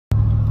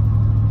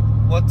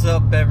What's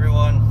up,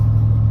 everyone?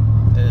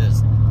 It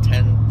is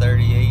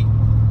 10:38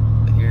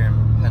 here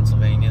in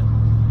Pennsylvania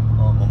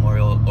on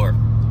Memorial or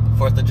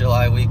 4th of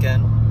July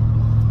weekend.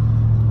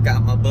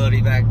 Got my buddy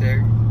back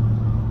there.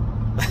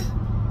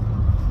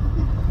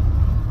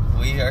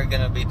 We are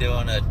gonna be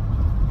doing a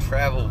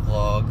travel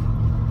vlog.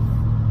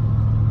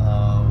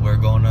 We're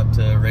going up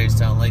to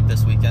Raystown Lake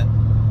this weekend.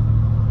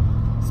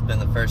 It's been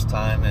the first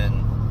time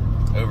in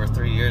over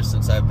 3 years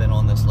since I've been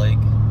on this lake.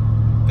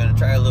 Gonna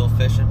try a little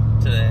fishing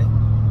today.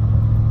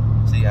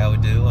 See how we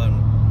do, and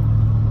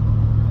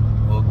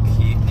we'll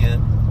keep you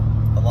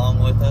along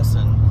with us,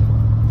 and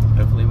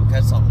hopefully we'll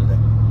catch something today.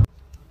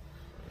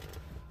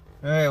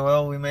 Alright,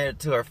 well, we made it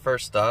to our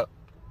first stop.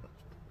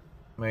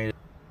 Made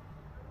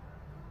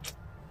it.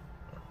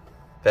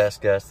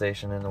 Best gas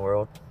station in the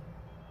world.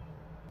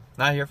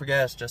 Not here for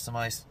gas, just some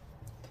ice.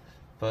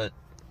 But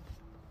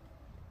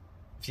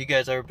if you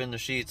guys ever been to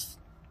Sheetz,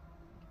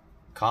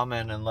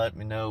 comment and let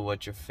me know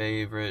what your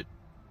favorite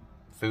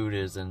food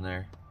is in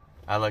there.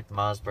 I like the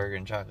Mossburger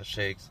and chocolate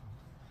shakes.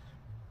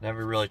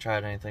 Never really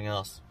tried anything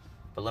else,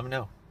 but let me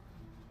know.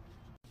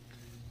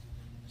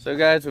 So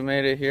guys, we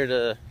made it here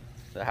to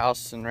the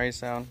house in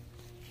Raystown.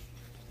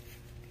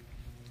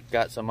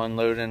 Got some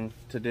unloading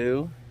to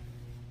do,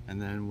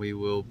 and then we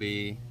will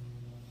be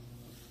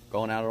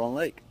going out on the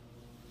lake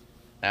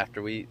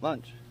after we eat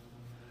lunch.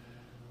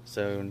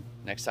 So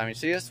next time you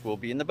see us, we'll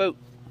be in the boat.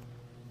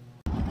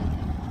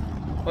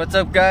 What's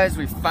up, guys?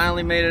 We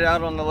finally made it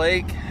out on the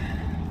lake.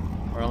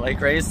 We're on Lake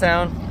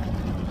Raystown.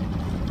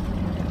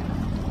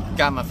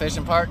 Got my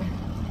fishing partner.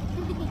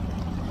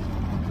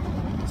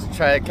 Let's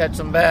try to catch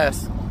some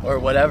bass or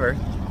whatever.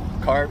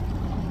 Carp,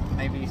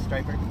 maybe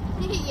striper.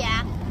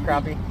 Yeah.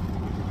 Crappie.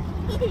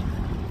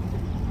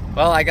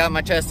 Well, I got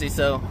my chesty,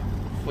 so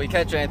if we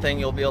catch anything,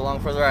 you'll be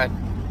along for the ride.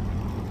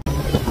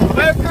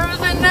 We're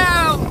cruising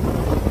now.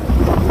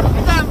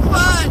 It's having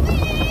fun.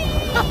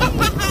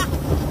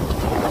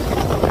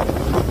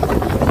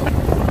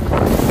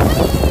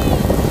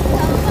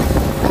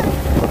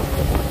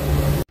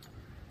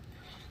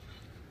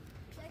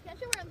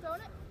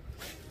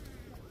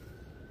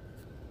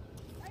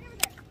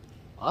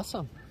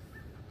 Awesome.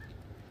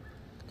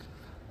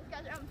 These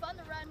guys are having fun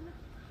to run.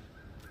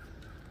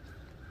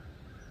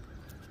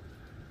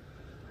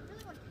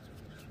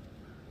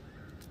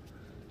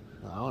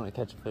 I want to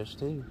catch a fish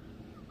too.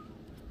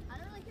 I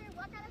don't really care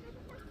what kind of fish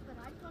it is, but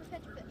I just want to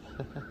catch a fish.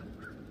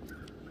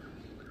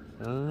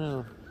 I don't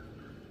know.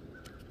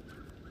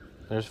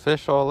 There's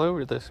fish all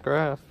over this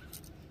graph.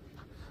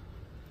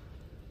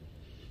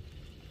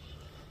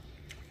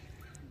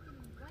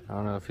 I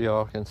don't know if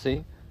y'all can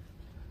see.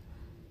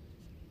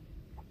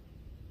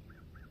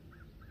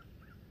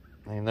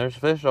 I mean, there's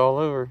fish all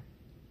over.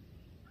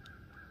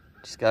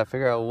 Just gotta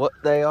figure out what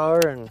they are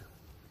and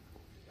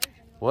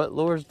what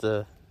lures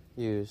to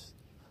use.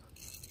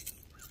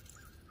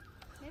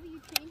 Maybe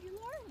you change your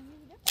lure and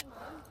use a different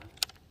lure.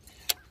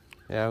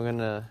 Yeah, I'm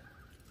gonna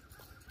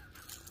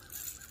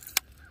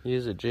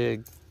use a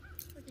jig.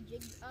 What's a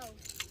jig? Oh,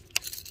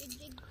 big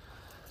jig.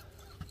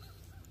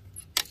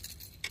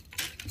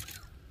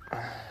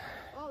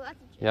 Oh, that's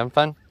a jig. You having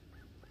fun?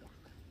 Yeah.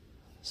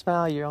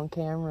 Smile, you're on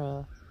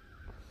camera.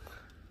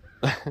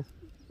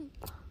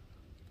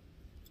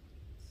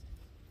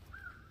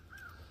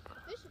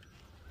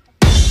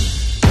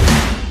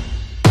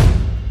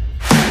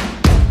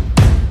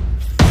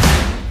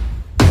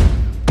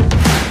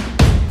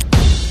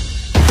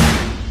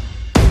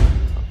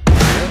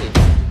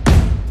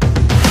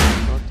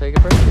 Take a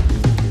break.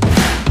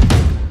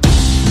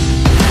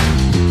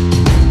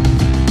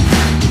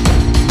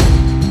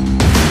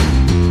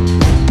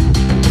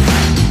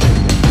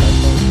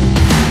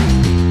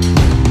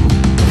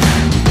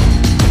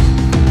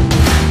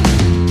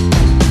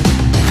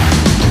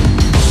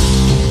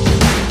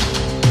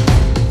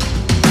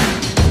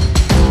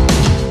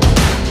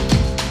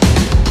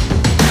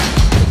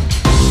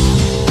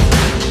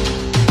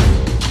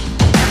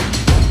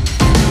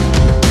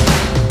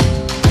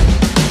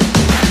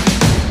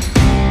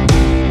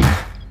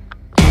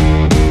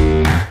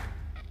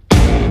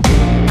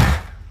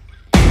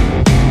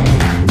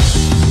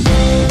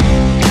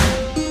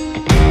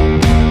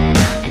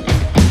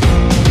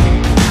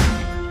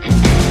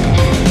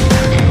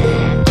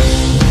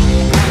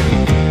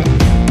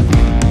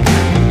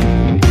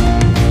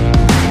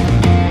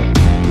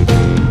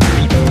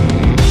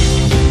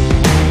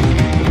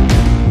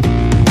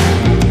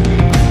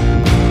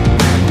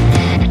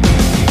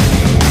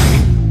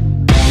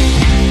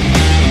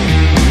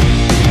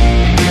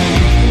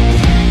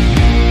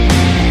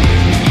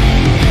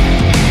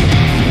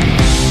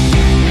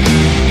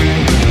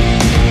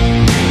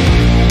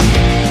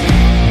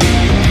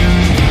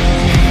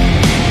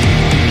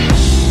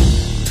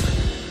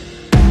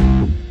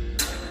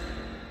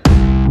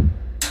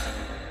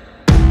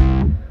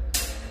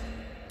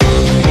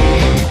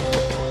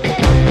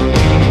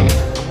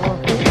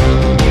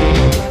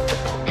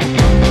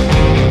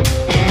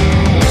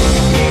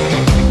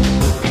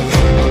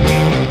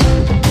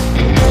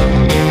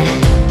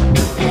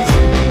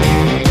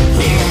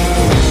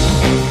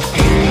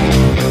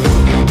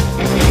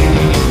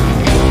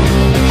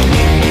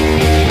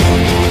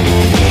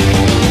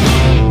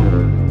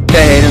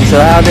 So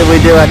how did we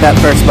do at that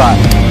first spot?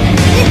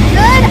 It's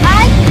good.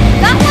 I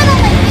got one on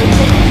my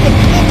YouTube.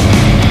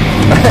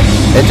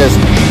 It just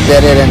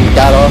did it and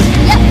got off?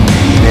 Yep.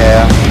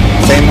 Yeah.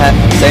 Same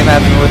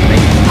happened with me.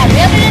 I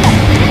reeled it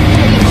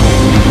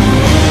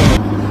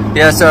up.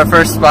 Yeah, so our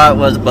first spot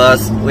was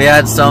bust. We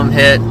had some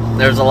hit.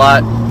 There's a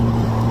lot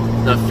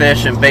of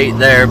fish and bait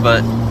there,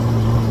 but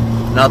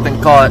nothing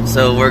caught.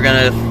 So we're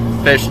gonna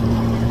fish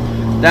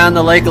down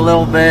the lake a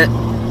little bit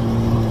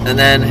and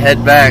then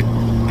head back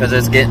because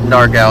it's getting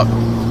dark out.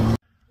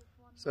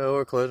 So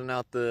we're closing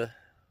out the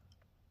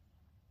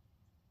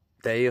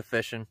day of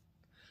fishing.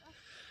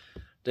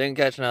 Didn't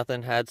catch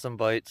nothing, had some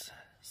bites,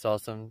 saw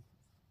some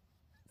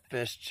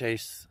fish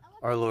chase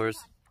our lures.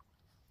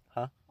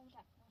 Huh?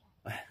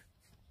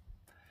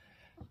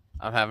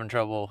 I'm having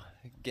trouble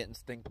getting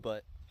stink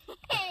butt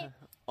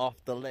off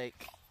the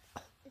lake.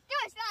 Let's do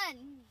it,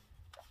 son.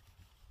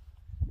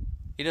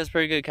 He does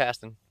pretty good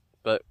casting,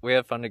 but we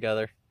have fun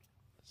together,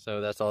 so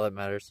that's all that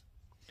matters.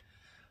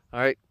 All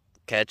right,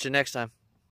 catch you next time.